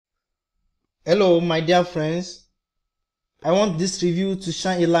Hello, my dear friends. I want this review to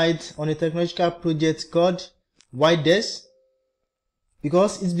shine a light on a technological project called weiDex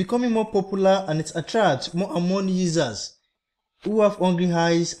because it's becoming more popular and it attracts more and more users who have hungry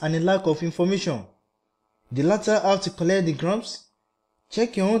eyes and a lack of information. The latter have to collect the crumbs,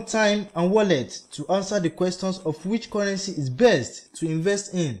 check your own time and wallet to answer the questions of which currency is best to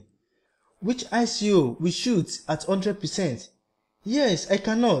invest in, which ICO we shoot at 100%. Yes, I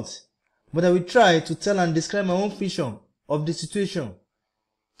cannot, but I will try to tell and describe my own vision of the situation.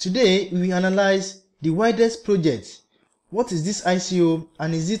 Today, we will analyze the weiDex project. What is this ICO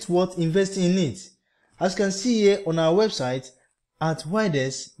and is it worth investing in it? As you can see here on our website at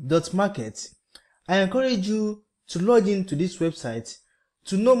weidex.market, I encourage you to log into this website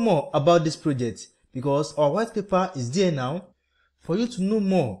to know more about this project because our white paper is there now for you to know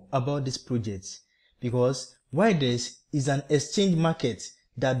more about this project, because weiDex is an exchange market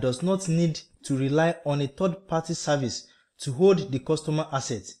that does not need to rely on a third-party service to hold the customer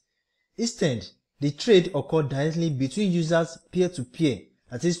asset. Instead, the trade occurs directly between users peer-to-peer,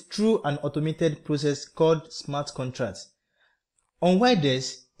 that is through an automated process called smart contracts. On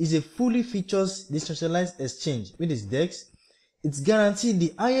weiDex is a fully features decentralized exchange, which is DEX. It's guaranteed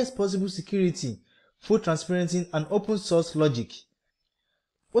the highest possible security, full transparency, and open source logic.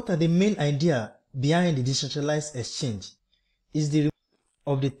 What are the main ideas behind the decentralized exchange? Is the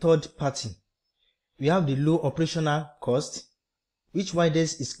of the third party. We have the low operational cost, which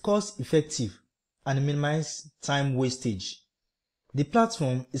weiDex is cost effective and minimize time wastage. The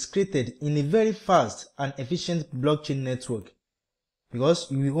platform is created in a very fast and efficient blockchain network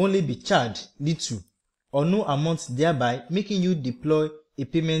because you will only be charged little or no amount, thereby making you deploy a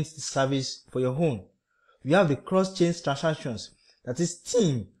payment service for your own. We have the cross-chain transactions, that is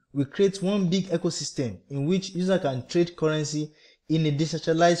team will create one big ecosystem in which user can trade currency in a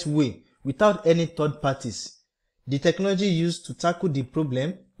decentralized way without any third parties. The technology used to tackle the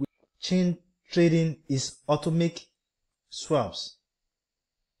problem with chain trading is automatic swaps.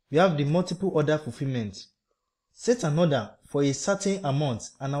 We have the multiple order fulfillment. Set an order for a certain amount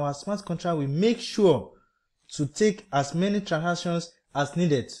and our smart contract will make sure to take as many transactions as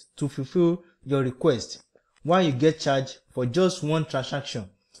needed to fulfill your request, while you get charged for just one transaction.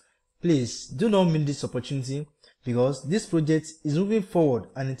 Please do not miss this opportunity because this project is moving forward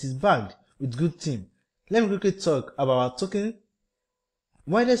and it is backed with good team. Let me quickly talk about our token.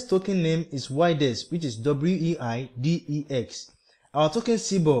 weiDex token name is weiDex, which is WEIDEX. Our token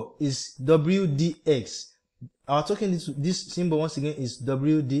symbol is WDX. Our token, this symbol once again is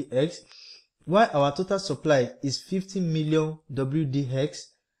WDX. While our total supply is 50 million WDX.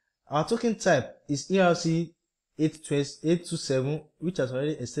 Our token type is ERC827, which has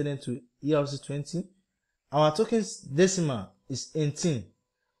already extended to ERC20. Our token's decimal is 18.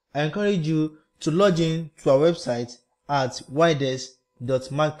 I encourage you to log in to our website at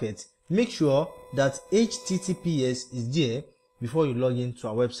weidex.market. Make sure that HTTPS is there before you log in to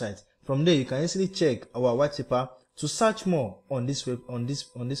our website. From there, you can easily check our white paper to search more on this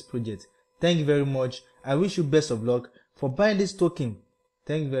project. Thank you very much. I wish you best of luck for buying this token.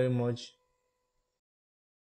 Thank you very much.